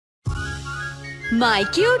My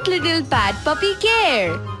cute little pet puppy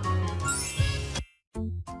Care.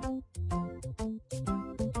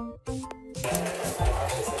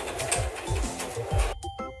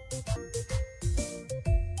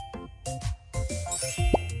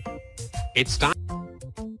 It's time.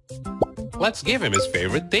 Let's give him his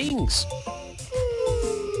favorite things.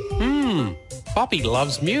 Puppy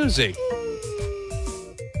loves music.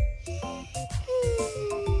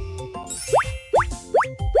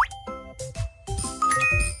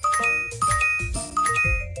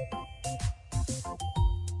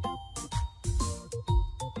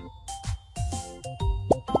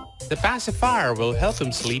 The pacifier will help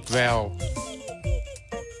him sleep well.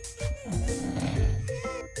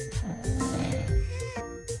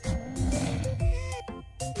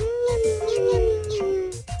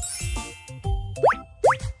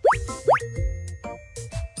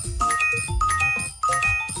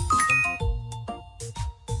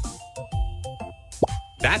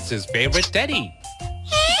 That's his favorite teddy.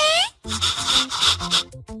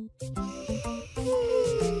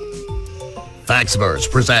 Faxverse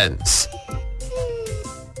presents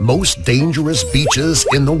Most Dangerous Beaches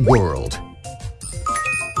in the World.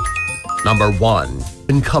 Number 1.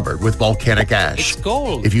 Been covered with volcanic ash. It's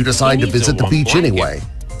gold. If you decide to visit the beach anyway,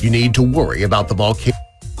 you need to worry about the volcano.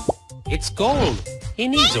 It's cold. He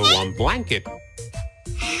needs a warm blanket.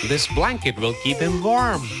 This blanket will keep him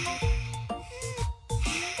warm.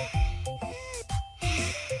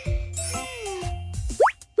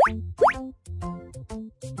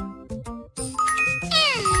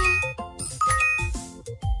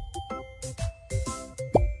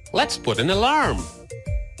 Let's put an alarm.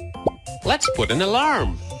 Let's put an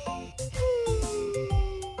alarm.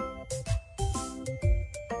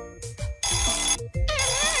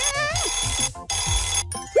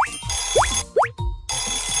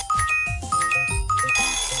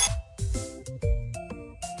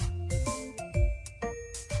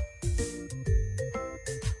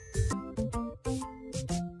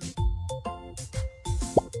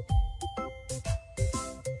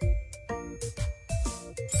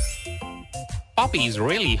 Puppy's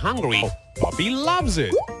really hungry. Puppy loves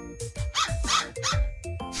it.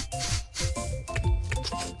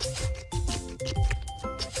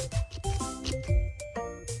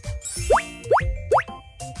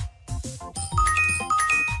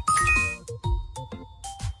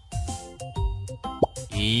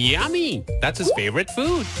 Yummy! That's his favorite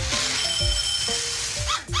food.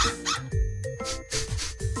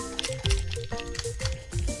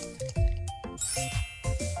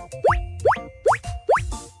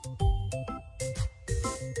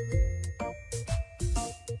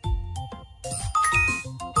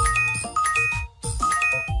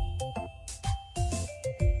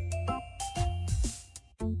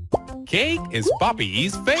 Cake is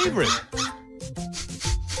Puppy's favorite.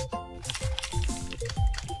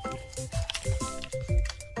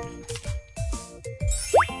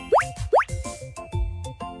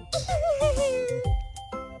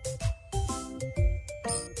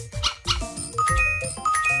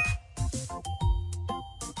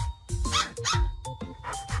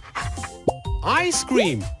 Ice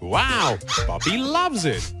cream! Wow! Puppy loves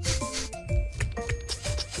it!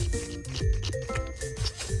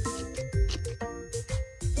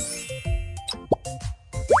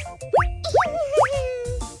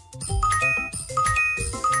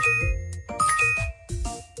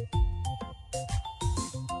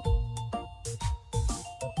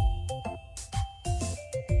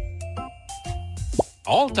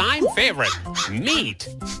 All-time favorite, meat.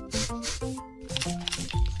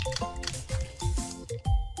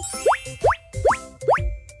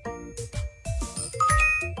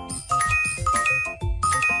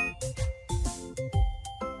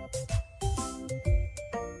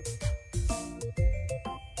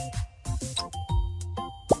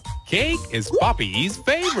 Cake is Puppy's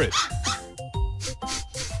favorite.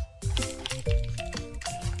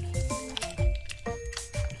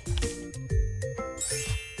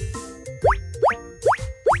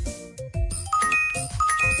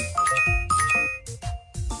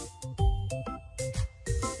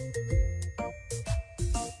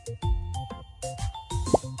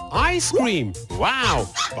 Ice cream! Wow!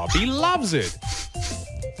 Puppy loves it!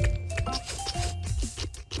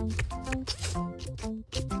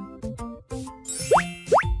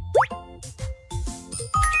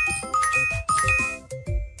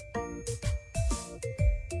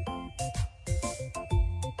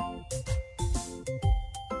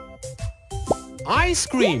 Ice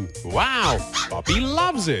cream! Wow! Puppy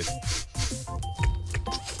loves it!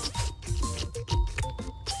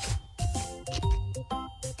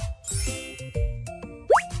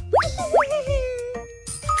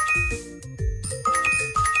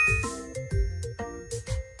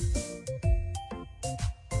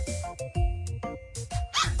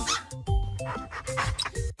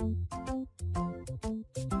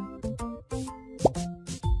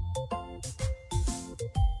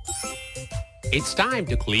 It's time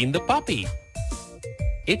to clean the puppy.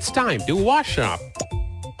 It's time to wash up.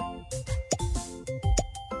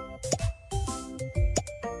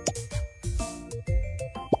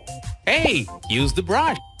 Hey, use the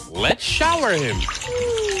brush. Let's shower him.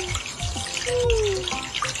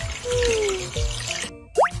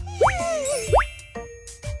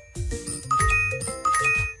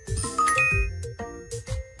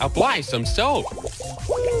 Apply some soap.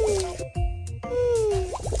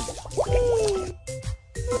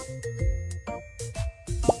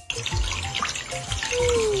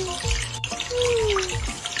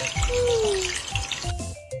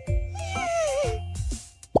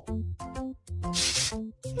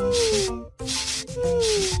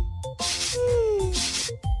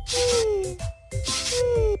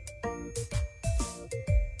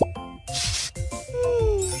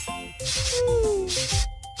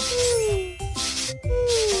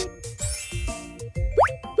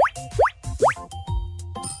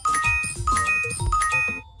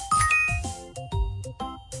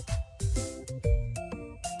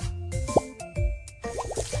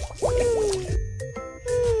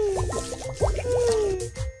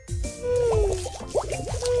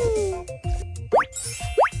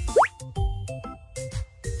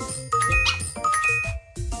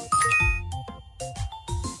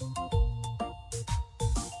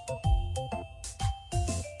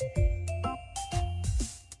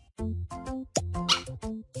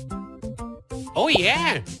 Oh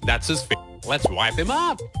yeah, that's his face. Let's wipe him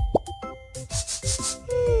up.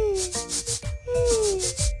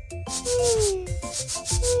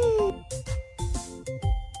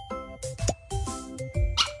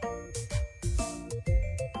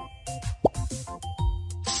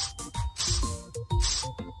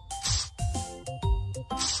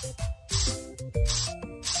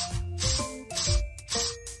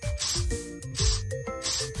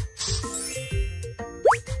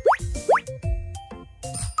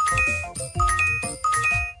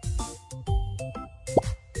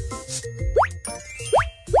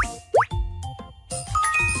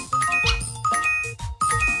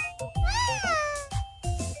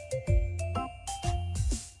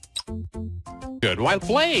 Good while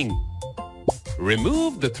playing.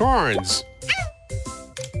 Remove the thorns.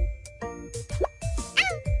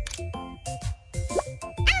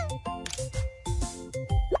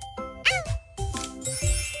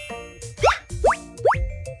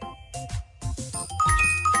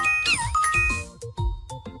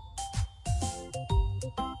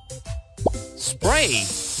 Spray.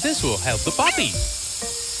 This will help the puppy.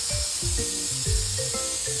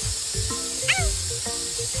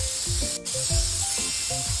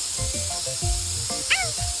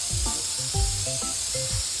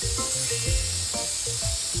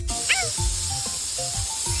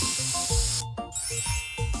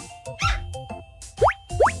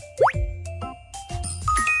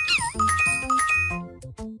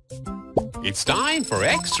 It's time for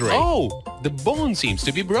X-ray. Oh, the bone seems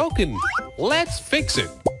to be broken. Let's fix it.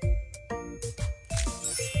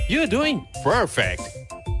 You're doing perfect.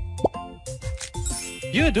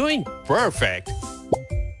 You're doing perfect.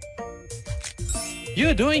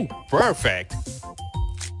 You're doing perfect.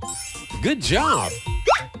 Good job.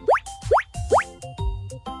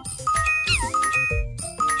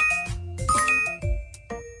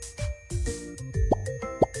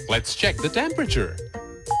 Let's check the temperature.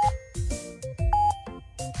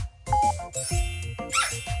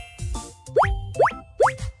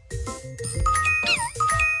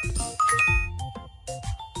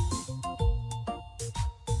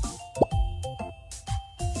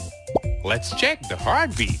 Let's check the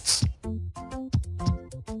heartbeats.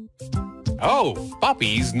 Oh,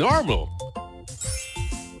 puppy's normal.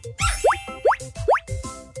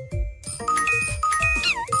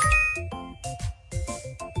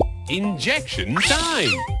 Injection time.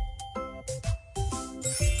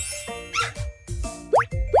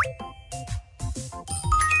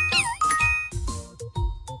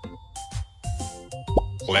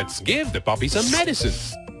 Let's give the puppy some medicine.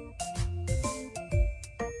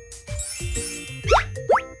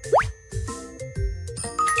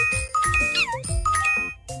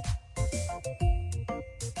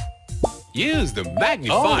 Use the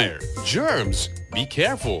magnifier. Oh. Germs, be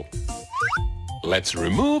careful. Let's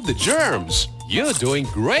remove the germs. You're doing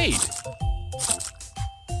great.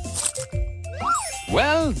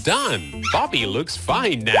 Well done. Puppy looks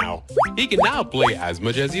fine now. He can now play as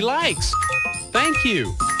much as he likes. Thank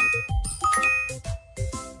you.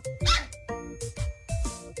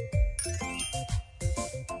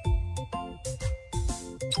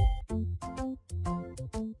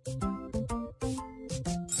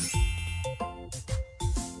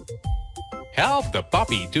 Help the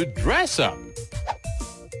puppy to dress up.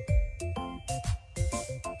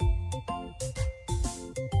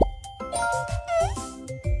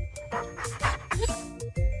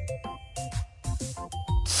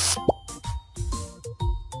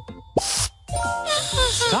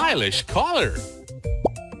 Stylish collar.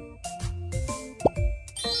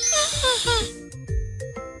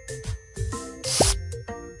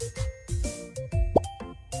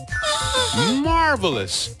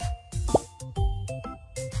 Marvelous.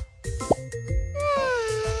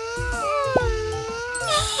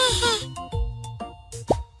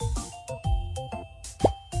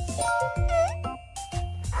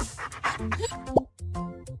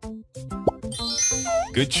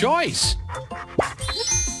 Good choice.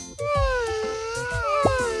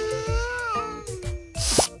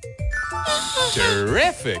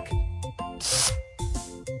 Terrific.